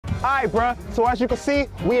Alright, bruh, so as you can see,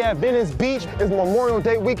 we at Venice Beach. It's Memorial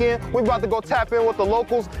Day weekend. We about to go tap in with the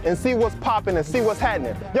locals and see what's popping and see what's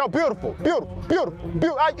happening. Yo, beautiful, beautiful, beautiful,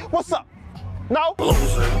 beautiful. What's up? No?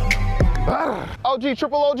 OG,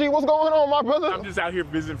 triple OG, what's going on, my brother? I'm just out here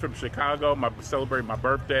visiting from Chicago, celebrating my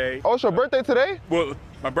birthday. Oh, it's your birthday today? Well,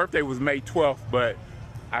 my birthday was May 12th, but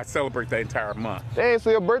I celebrate the entire month. Dang,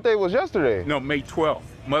 so your birthday was yesterday? No, May 12th,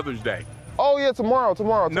 Mother's Day. Oh yeah, tomorrow.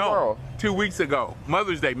 No, 2 weeks ago,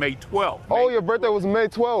 Mother's Day, May 12th. Oh, your birthday was May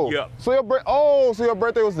 12th? Yep. So your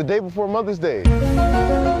birthday was the day before Mother's Day?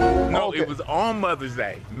 No, okay. It was on Mother's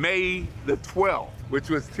Day, May the 12th, which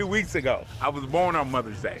was 2 weeks ago. I was born on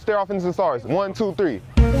Mother's Day. Stare off into the stars. 1, 2, 3.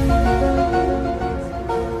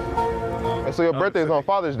 So your birthday is on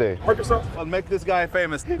Father's Day. I'll make this guy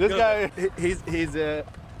famous. This guy,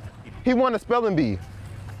 He won a spelling bee.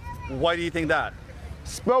 Why do you think that?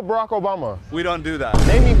 Spell Barack Obama. We don't do that.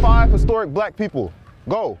 Name me 5 historic black people.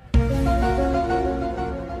 Go.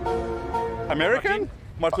 American?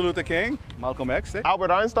 Martin Luther King? Malcolm X? Eh? Albert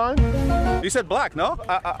Einstein? You said black, no?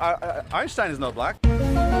 Einstein is not black.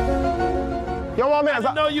 Yo, my man.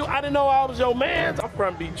 I didn't know I was your man. I'm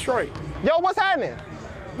from Detroit. Yo, what's happening?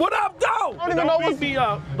 What up, though? I don't even know what's... beat me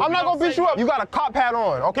up. I'm not gonna beat you up. You got a cop hat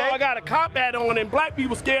on, okay? No, I got a cop hat on, and black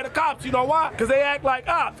people scared of cops. You know why? Because they act like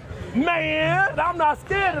ops. Man, I'm not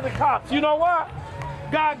scared of the cops. You know why?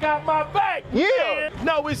 God got my back. Yeah. Man.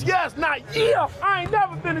 No, it's yes, not yeah. I ain't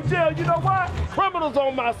never been to jail. You know why? Criminals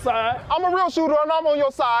on my side. I'm a real shooter and I'm on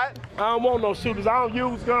your side. I don't want no shooters. I don't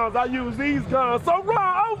use guns. I use these guns. So run,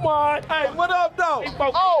 oh my. Hey, what up, though?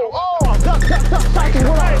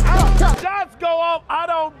 Shots go off, I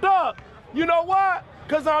don't duck. You know what?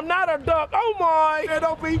 Because I'm not a duck. Oh my. Hey,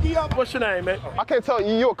 don't beat me up. What's your name, man? I can't tell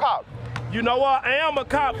you, you a cop. You know what? I am a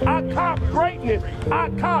cop. I cop greatness. I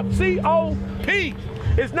cop C-O-P.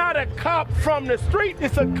 It's not a cop from the street,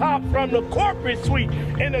 it's a cop from the corporate suite.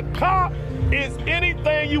 And a cop is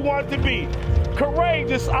anything you want to be.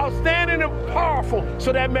 Courageous, outstanding, and powerful.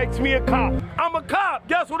 So that makes me a cop. I'm a cop.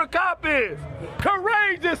 Guess what a cop is?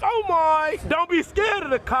 Courageous. Oh my. Don't be scared of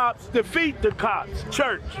the cops. Defeat the cops.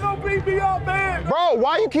 Church. Don't beat me up, man. Bro,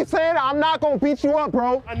 why you keep saying that? I'm not gonna beat you up,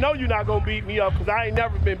 bro. I know you're not gonna beat me up because I ain't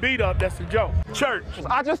never been beat up. That's a joke. Church.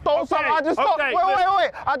 I just stole something. I just stole. Okay,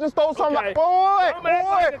 wait. I just stole something. Okay. Wait.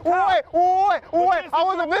 I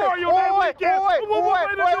wasn't finished. Wait.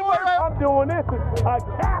 I'm doing this as a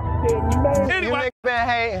captain, man. You niggas been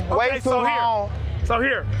hating way too long. So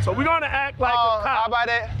we're gonna act like a cop. How about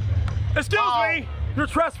that? Excuse me, you're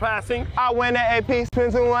trespassing. I win that AP,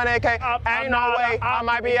 spend 200K. Ain't no way, I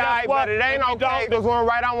might be alright, but it ain't okay. There's one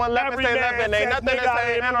right on one left and stay left, and ain't nothing to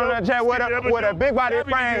say. And on a jet with a big body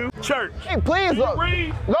frame. Church. Hey, please look.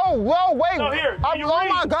 Read? No, wait. No, here. Oh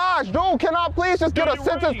my gosh, dude, can I please just get a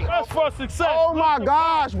sentence? That's for success. Oh my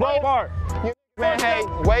gosh, bro. Man, hey,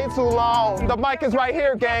 way too long. The mic is right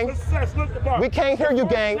here, gang. We can't hear you,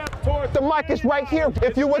 gang. The mic is right here.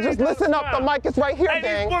 If you would just listen up, the mic is right here,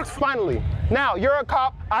 gang. Finally. Now, you're a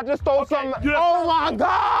cop. I just stole something. Oh my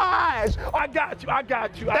gosh. I got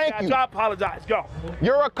you. Thank you. I apologize. Go.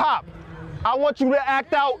 You're a cop. I want you to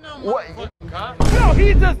act out. What? No,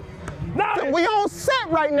 he just. We on set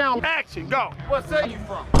right now. Action, go. What state you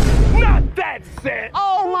from? Not that set.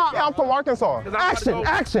 Oh my, I'm from Arkansas.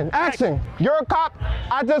 Action. You're a cop.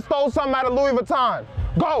 I just stole something out of Louis Vuitton.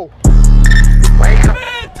 Go.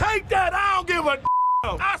 Man, take that. I don't give a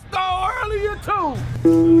I stole earlier too.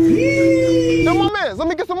 Yo, my man, let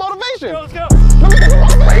me get some motivation. Let's go. Let me get some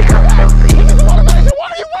motivation. Why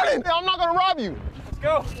are you running? I'm not gonna rob you. Let's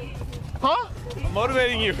go. Huh? I'm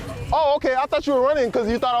motivating you. Oh, okay. I thought you were running because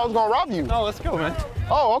you thought I was gonna rob you. No, let's go, man.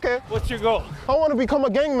 Oh, okay. What's your goal? I want to become a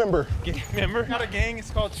gang member. Gang member? Not a gang,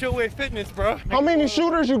 it's called Chillway Fitness, bro. How many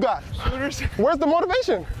shooters you got? Shooters? Where's the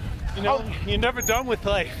motivation? You know, you're never done with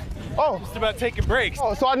life. Oh. It's about taking breaks.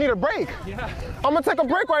 Oh, so I need a break? Yeah. I'm gonna take a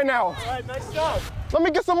break right now. All right, nice job. Let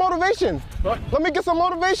me get some motivation. What? Let me get some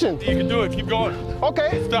motivation. You can do it, keep going.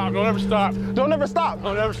 Okay. Stop, don't ever stop. Don't ever stop.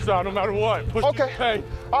 Don't ever stop, no matter what. Push through the pain.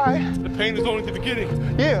 All right. The pain is only the beginning.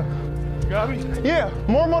 Yeah. You got me? Yeah,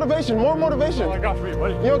 more motivation. That's all I got for you,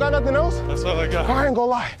 buddy. You don't got nothing else? That's all I got. I ain't gonna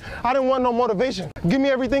lie. I didn't want no motivation. Give me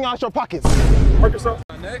everything out your pockets. Arkansas.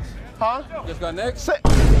 Next? Huh? Just got next?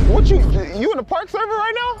 What you in the park server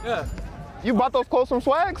right now? Yeah. You bought those clothes from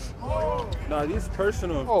Swags? No, these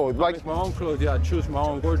personal. Oh, like it's my own clothes. Yeah, I choose my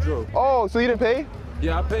own wardrobe. Oh, so you didn't pay?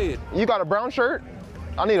 Yeah, I paid. You got a brown shirt?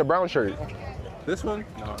 I need a brown shirt. This one?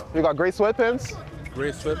 No. You got gray sweatpants?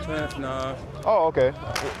 Gray sweatpants? Nah. Oh, okay.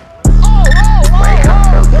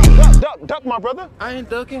 Duck, my brother. I ain't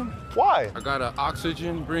ducking. Why? I got an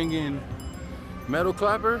oxygen bringing metal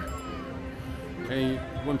clapper, and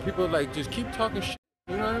when people like just keep talking shit,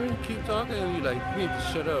 you know what I mean? Keep talking and you like, you need to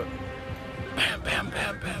shut up. Bam, bam,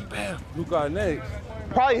 bam, bam, bam. Who got next?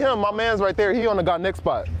 Probably him. My man's right there. He on the got next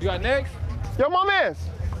spot. You got next? Yo, my man's.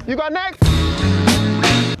 You got next?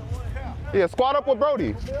 Yeah, squad up with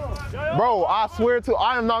Brody. Bro, I swear to,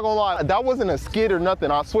 I am not gonna lie. That wasn't a skit or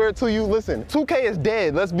nothing. I swear to you, listen, 2K is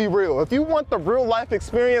dead. Let's be real. If you want the real life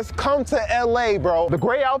experience, come to LA, bro. The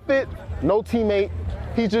gray outfit, no teammate.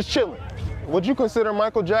 He's just chilling. Would you consider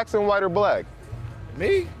Michael Jackson white or black?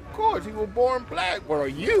 Me? Of course, he was born black. What are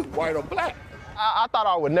you, white or black? I thought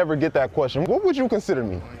I would never get that question. What would you consider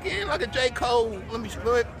me? Yeah, like a J. Cole. Let me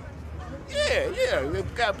split. Yeah.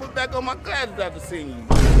 Gotta put back on my glasses after seeing you.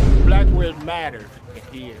 Black where it matters.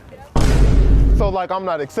 Yeah. So like I'm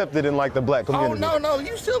not accepted in like the black community? Oh, no,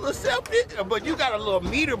 you still accepted, but you got a little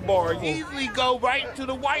meter bar. You easily go right to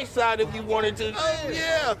the white side if you wanted to. Oh,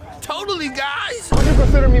 yeah. Totally, guys. Would you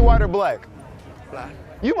consider me white or black? Black.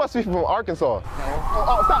 You must be from Arkansas.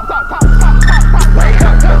 Oh, stop.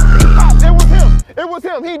 It was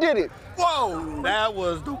him. He did it. Whoa, that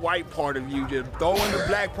was the white part of you just throwing the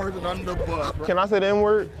black person under the bus. Can I say the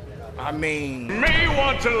N-word? I mean... May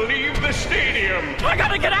want to leave the stadium. I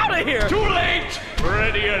gotta get out of here. Too late.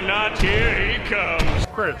 Ready or not, here he comes.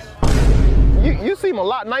 Chris. You seem a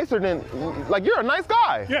lot nicer than, like you're a nice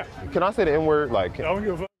guy. Yeah. Can I say the N-word? Like, I don't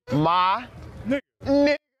give a my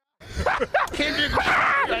nigga. Kendrick,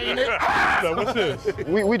 ain't it? So what's this?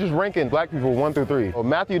 We just ranking black people 1 through 3. Oh,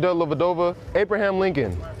 Matthew Dellavedova, Abraham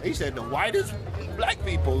Lincoln. He said the whitest black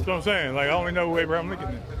people. That's what I'm saying. Like, I only know who Abraham Lincoln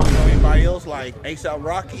is. You know anybody else like A$AP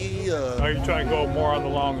Rocky? Are you trying to go more on the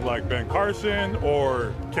lines like Ben Carson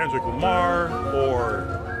or Kendrick Lamar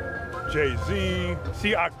or Jay-Z?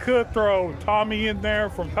 See, I could throw Tommy in there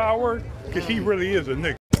from Power because he really is a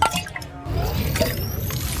nigga.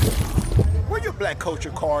 Where your black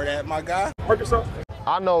culture card at, my guy? Arkansas.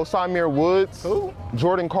 I know Samir Woods. Who?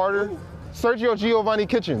 Jordan Carter. Who? Sergio Giovanni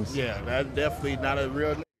Kitchens. Yeah, that's definitely not a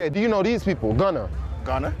real nigga. Hey, do you know these people? Gunna.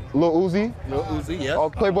 Gunna. Lil Uzi. Lil Uzi, yes. Oh,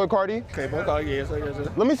 Playboy Cardi. Playboy Cardi, yes.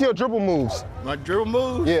 Let me see your dribble moves. My dribble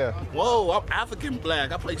moves? Yeah. Whoa, I'm African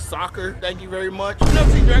black. I play soccer. Thank you very much. You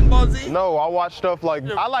never seen Dragon Ball Z? No, I watch stuff like,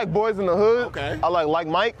 I like Boys in the Hood. Okay. I like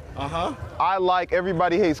Mike. Uh-huh. I like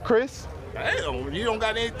Everybody Hates Chris. Damn, you don't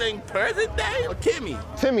got anything present day? Or Timmy?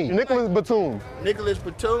 Nicholas Batum. Nicholas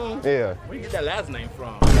Batum? Yeah. Where you get that last name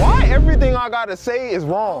from? Why everything I gotta say is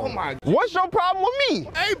wrong? Oh my. What's your problem with me?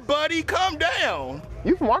 Hey buddy, calm down.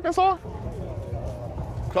 You from Arkansas?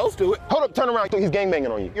 Close to it. Hold up, turn around. He's gangbanging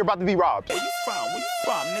on you. You're about to be robbed. Where you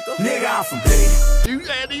from, nigga? Nigga, I'm from Venice. You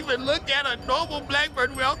can't even look at a normal black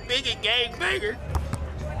person without thinking gangbanger.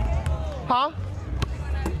 Huh?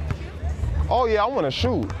 Oh yeah, I wanna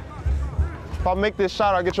shoot. If I make this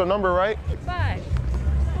shot, I'll get your number, right? 5,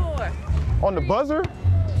 4, On the buzzer?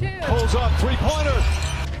 2. Pulls up, three-pointer.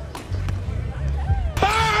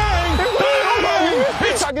 Bang!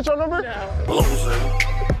 Bitch, I get your number? No.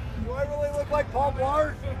 Do I really look like Paul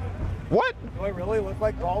Blart? What? Do I really look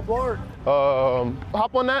like Paul Blart?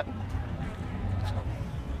 Hop on that.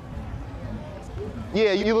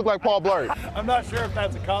 Yeah, you look like Paul Blart. I'm not sure if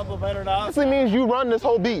that's a compliment or not. Honestly means you run this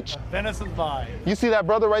whole beach. Venice is mine. You see that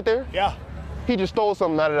brother right there? Yeah. He just stole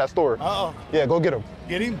something out of that store. Uh-oh. Yeah, go get him.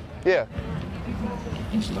 Get him? Yeah.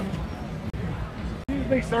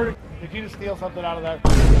 They started. Did you just steal something out of that?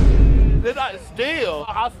 Did I steal?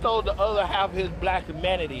 I stole the other half of his black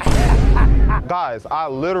humanity. Guys, I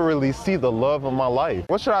literally see the love of my life.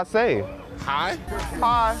 What should I say? Hi.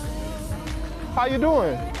 Hi. How you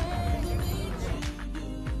doing?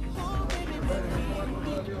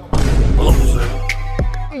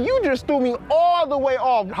 You just threw me all the way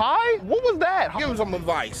off. Hi? What was that? Give him some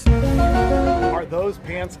advice. Are those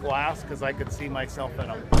pants glass? Because I could see myself in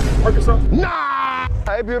them. Arkansas. Nah!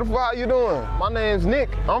 Hey, beautiful, how you doing? My name's Nick.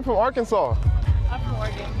 I'm from Arkansas. I'm from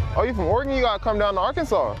Oregon. Oh, you from Oregon? You gotta come down to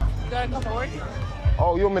Arkansas. You gotta come to Oregon?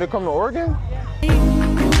 Oh, you want me to come to Oregon?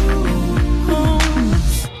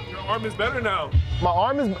 Your arm is better now. My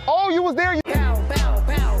arm is, oh, you was there. Bow, bow,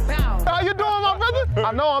 bow, bow. How you doing, my brother?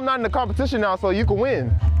 I know I'm not in the competition now, so you can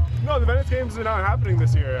win. No, the Venice games are not happening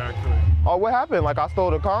this year, actually. Oh, what happened? Like I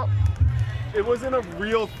stole the comp? It wasn't a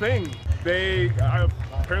real thing. They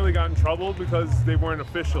apparently got in trouble because they weren't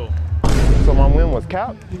official. So my win was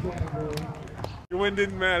capped? Your win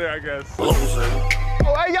didn't matter, I guess. Oh,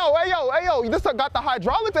 hey, yo, this got the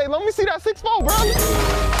hydraulics. Hey, let me see that 6'4", bro.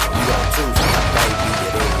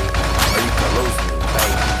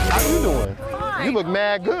 How you doing? Fine. You look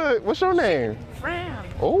mad good. What's your name? Fran.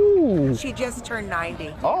 Oh. She just turned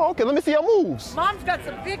 90. Oh, okay. Let me see your moves. Mom's got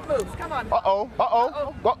some big moves. Come on.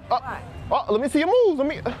 Let me see your moves.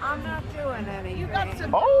 I'm not doing any. You got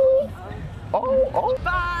some. Oh.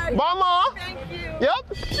 Bye. Bye, Mom. Thank you.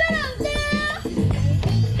 Yep. Sit down there.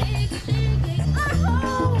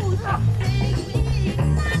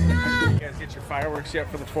 You guys get your fireworks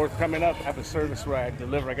yet for the 4th coming up? I have a service where I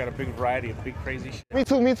deliver. I got a big variety of big crazy shit. Me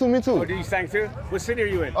too. Oh, do you sang too? What city are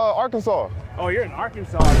you in? Arkansas. Oh, you're in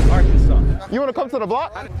Arkansas. Arkansas. You want to come to the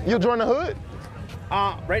block? You'll join the hood?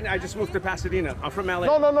 Right now, I just moved to Pasadena. I'm from LA.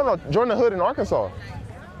 No. Join the hood in Arkansas.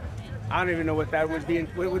 I don't even know what that would be.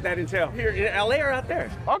 What would that entail? Here in LA or out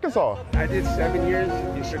there? Arkansas. I did 7 years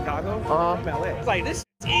in Chicago. From LA. It's like, this is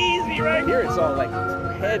easy right here. It's all like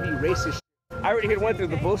heavy racist shit. I already went through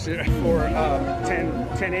the bullshit for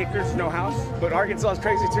 10 acres, no house. But Arkansas is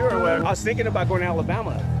crazy too, or what? I was thinking about going to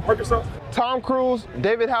Alabama. Arkansas? Tom Cruise,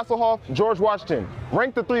 David Hasselhoff, George Washington.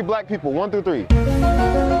 Rank the 3 black people, 1 through 3.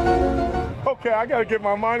 Okay, I gotta get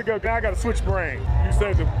my mind to go. Now I gotta switch brain. You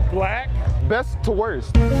said the black? Best to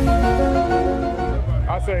worst.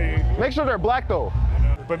 I say. Make sure they're black though.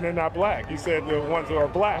 But they're not black. You said the ones that are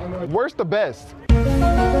black. Worst to best.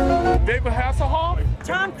 David Hasselhoff?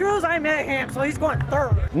 Tom Cruise, I met him, so he's going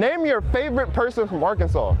 3rd. Name your favorite person from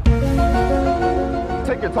Arkansas.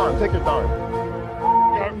 Take your time.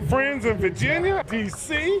 Friends in Virginia,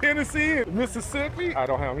 DC, Tennessee, and Mississippi. I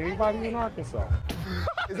don't have anybody in Arkansas.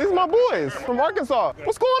 These are my boys from Arkansas.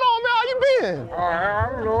 What's going on, man? How you been? I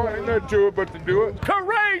don't know. Ain't nothing to it but to do it.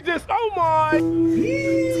 Courageous, oh my!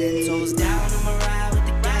 10 toes down, I'ma ride with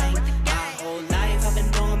the gang. My whole life I've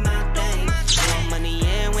been doing my thing. No money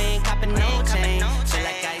in, we ain't copping no chain. Feel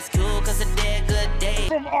like Ice Cube, cause a dead good day.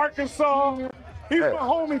 From Arkansas. He's my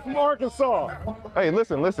homie from Arkansas. Hey,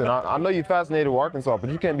 listen. I know you're fascinated with Arkansas, but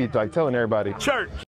you can't be like telling everybody. Church.